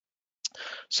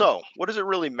So, what does it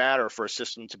really matter for a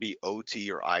system to be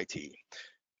OT or IT?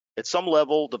 At some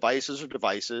level, devices are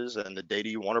devices, and the data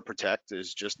you want to protect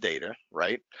is just data,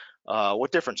 right?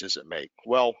 What difference does it make?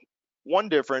 Well, one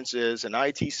difference is in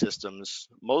IT systems,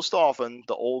 most often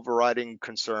the overriding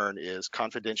concern is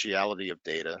confidentiality of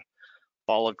data,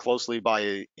 followed closely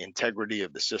by integrity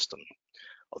of the system.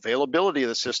 Availability of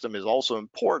the system is also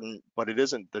important, but it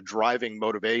isn't the driving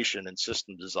motivation in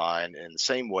system design in the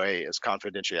same way as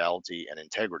confidentiality and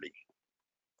integrity.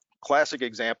 Classic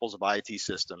examples of IT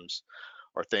systems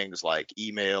are things like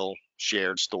email,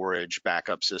 shared storage,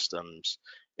 backup systems,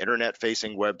 internet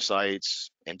facing websites,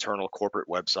 internal corporate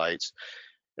websites.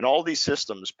 In all these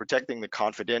systems, protecting the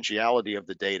confidentiality of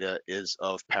the data is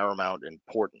of paramount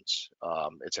importance.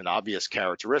 It's an obvious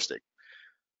characteristic.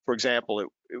 For example, it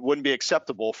wouldn't be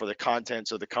acceptable for the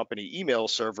contents of the company email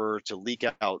server to leak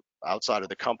out outside of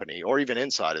the company or even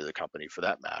inside of the company for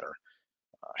that matter.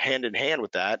 Hand in hand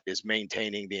with that is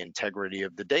maintaining the integrity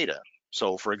of the data.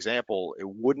 So, for example, it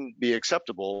wouldn't be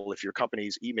acceptable if your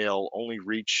company's email only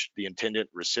reached the intended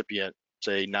recipient,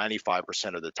 say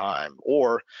 95% of the time,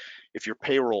 or if your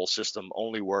payroll system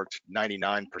only worked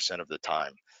 99% of the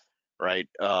time, right?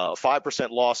 5%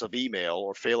 loss of email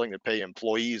or failing to pay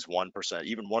employees 1%,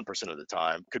 even 1% of the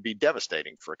time, could be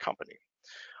devastating for a company.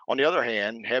 On the other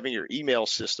hand, having your email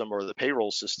system or the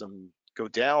payroll system go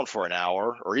down for an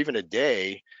hour or even a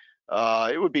day,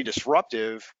 it would be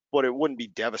disruptive, but it wouldn't be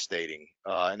devastating,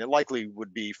 and it likely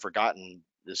would be forgotten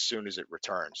as soon as it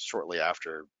returns. Shortly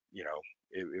after,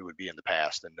 it would be in the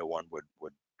past, and no one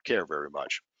would care very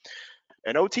much.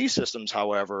 In OT systems,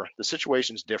 however, the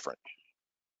situation is different.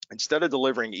 Instead of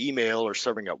delivering email or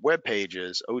serving up web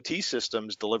pages, OT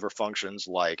systems deliver functions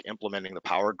like implementing the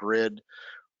power grid,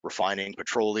 refining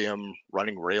petroleum,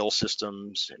 running rail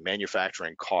systems, and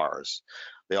manufacturing cars.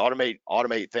 They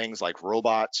automate things like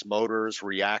robots, motors,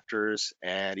 reactors,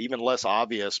 and even less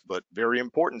obvious but very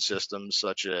important systems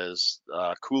such as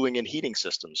cooling and heating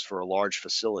systems for a large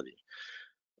facility.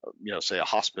 Say a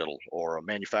hospital or a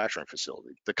manufacturing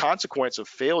facility. The consequence of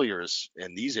failures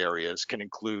in these areas can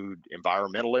include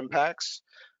environmental impacts,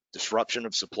 disruption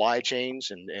of supply chains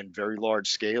and very large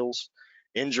scales,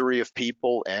 injury of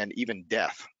people, and even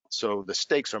death. So the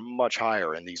stakes are much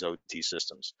higher in these OT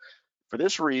systems. For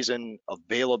this reason,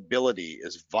 availability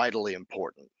is vitally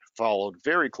important, followed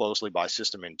very closely by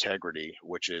system integrity,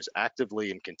 which is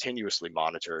actively and continuously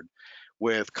monitored,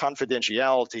 with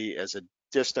confidentiality as a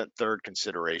distant third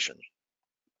consideration.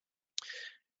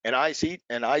 In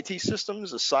IT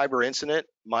systems, a cyber incident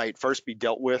might first be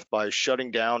dealt with by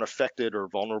shutting down affected or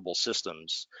vulnerable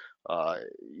systems,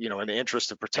 in the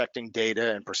interest of protecting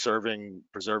data and preserving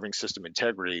system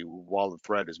integrity while the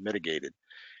threat is mitigated.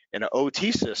 In an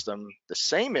OT system, the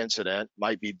same incident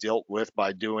might be dealt with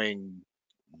by doing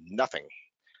nothing,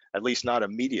 at least not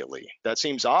immediately. That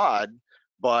seems odd,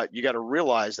 but you got to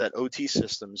realize that OT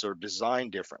systems are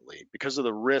designed differently. Because of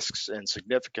the risks and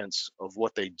significance of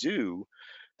what they do,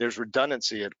 there's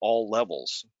redundancy at all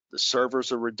levels. The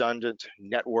servers are redundant,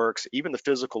 networks, even the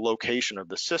physical location of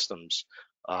the systems.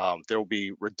 There will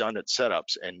be redundant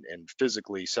setups and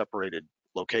physically separated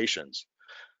locations.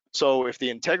 So if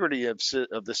the integrity of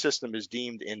the system is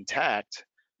deemed intact,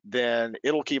 then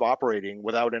it'll keep operating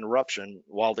without interruption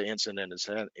while the incident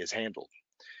is handled.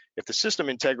 If the system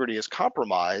integrity is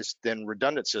compromised, then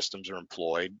redundant systems are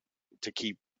employed to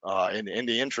keep in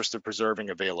the interest of preserving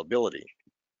availability.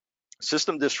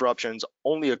 System disruptions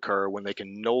only occur when they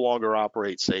can no longer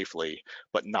operate safely,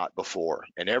 but not before.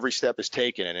 And every step is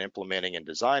taken in implementing and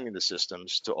designing the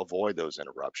systems to avoid those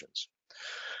interruptions.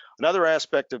 Another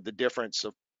aspect of the difference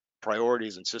of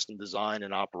priorities in system design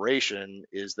and operation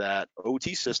is that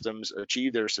OT systems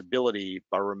achieve their stability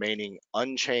by remaining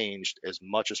unchanged as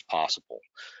much as possible.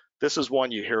 This is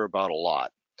one you hear about a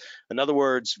lot. In other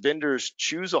words, vendors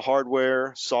choose a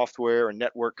hardware, software, and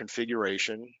network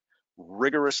configuration,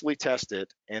 rigorously test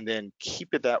it, and then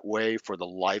keep it that way for the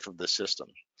life of the system.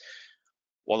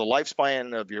 While the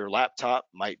lifespan of your laptop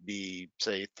might be,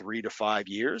 say, 3 to 5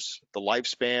 years, the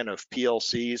lifespan of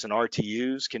PLCs and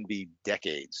RTUs can be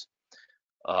decades.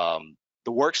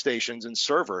 The workstations and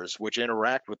servers which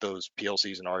interact with those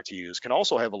PLCs and RTUs can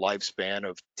also have a lifespan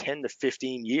of 10 to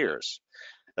 15 years.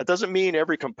 That doesn't mean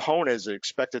every component is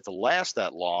expected to last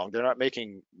that long. They're not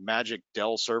making magic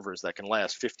Dell servers that can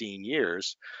last 15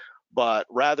 years, but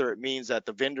rather it means that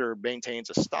the vendor maintains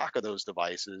a stock of those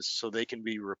devices so they can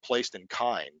be replaced in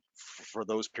kind for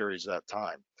those periods of that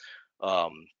time.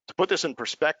 To put this in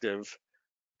perspective,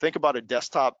 think about a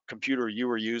desktop computer you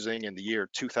were using in the year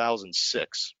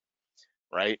 2006.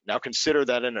 right? Now consider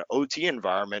that in an OT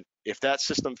environment, if that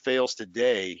system fails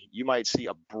today, you might see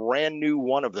a brand new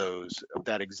one of those, of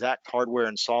that exact hardware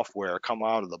and software come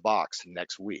out of the box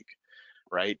next week,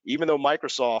 right? Even though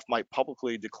Microsoft might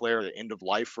publicly declare the end of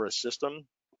life for a system,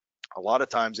 a lot of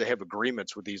times they have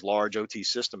agreements with these large OT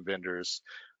system vendors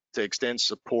to extend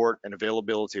support and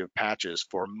availability of patches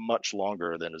for much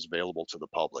longer than is available to the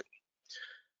public.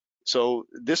 So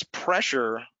this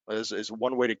pressure is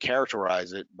one way to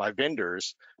characterize it by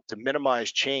vendors to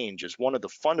minimize change is one of the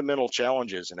fundamental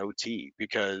challenges in OT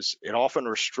because it often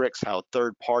restricts how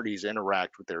third parties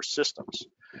interact with their systems.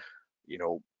 You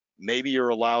know, maybe you're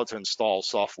allowed to install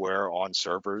software on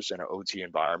servers in an OT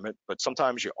environment, but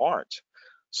sometimes you aren't.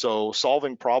 So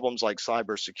solving problems like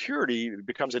cybersecurity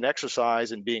becomes an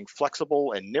exercise in being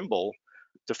flexible and nimble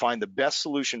to find the best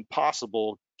solution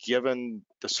possible given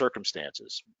the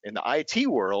circumstances. In the IT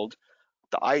world,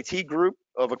 the IT group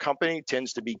of a company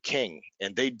tends to be king,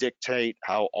 and they dictate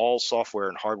how all software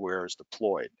and hardware is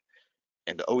deployed.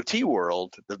 In the OT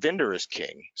world, the vendor is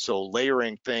king. So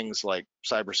layering things like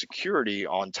cybersecurity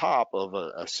on top of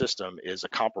a system is a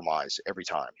compromise every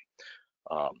time.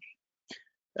 Um,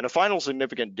 and a final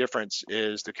significant difference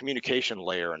is the communication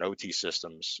layer in OT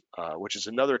systems, which is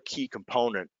another key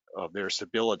component of their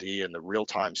stability and the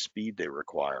real-time speed they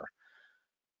require.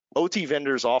 OT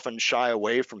vendors often shy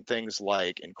away from things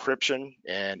like encryption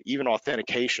and even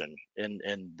authentication in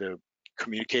the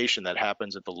communication that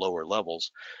happens at the lower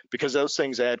levels because those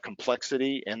things add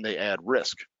complexity and they add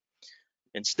risk.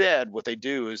 Instead, what they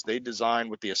do is they design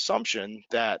with the assumption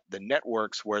that the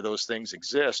networks where those things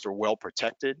exist are well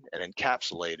protected and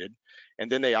encapsulated,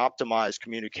 and then they optimize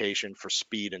communication for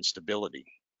speed and stability.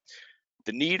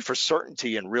 The need for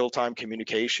certainty in real-time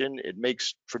communication, it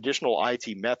makes traditional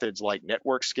IT methods like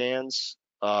network scans,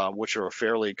 which are a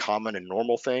fairly common and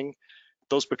normal thing,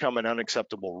 those become an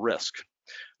unacceptable risk.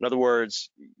 In other words,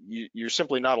 you're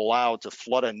simply not allowed to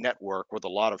flood a network with a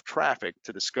lot of traffic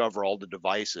to discover all the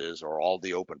devices or all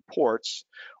the open ports,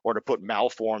 or to put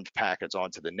malformed packets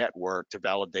onto the network to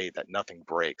validate that nothing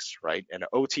breaks, right? In an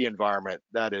OT environment,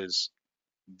 that is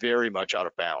very much out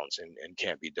of bounds and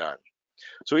can't be done.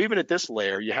 So even at this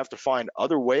layer, you have to find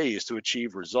other ways to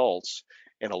achieve results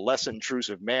in a less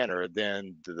intrusive manner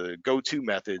than the go-to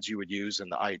methods you would use in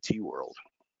the IT world.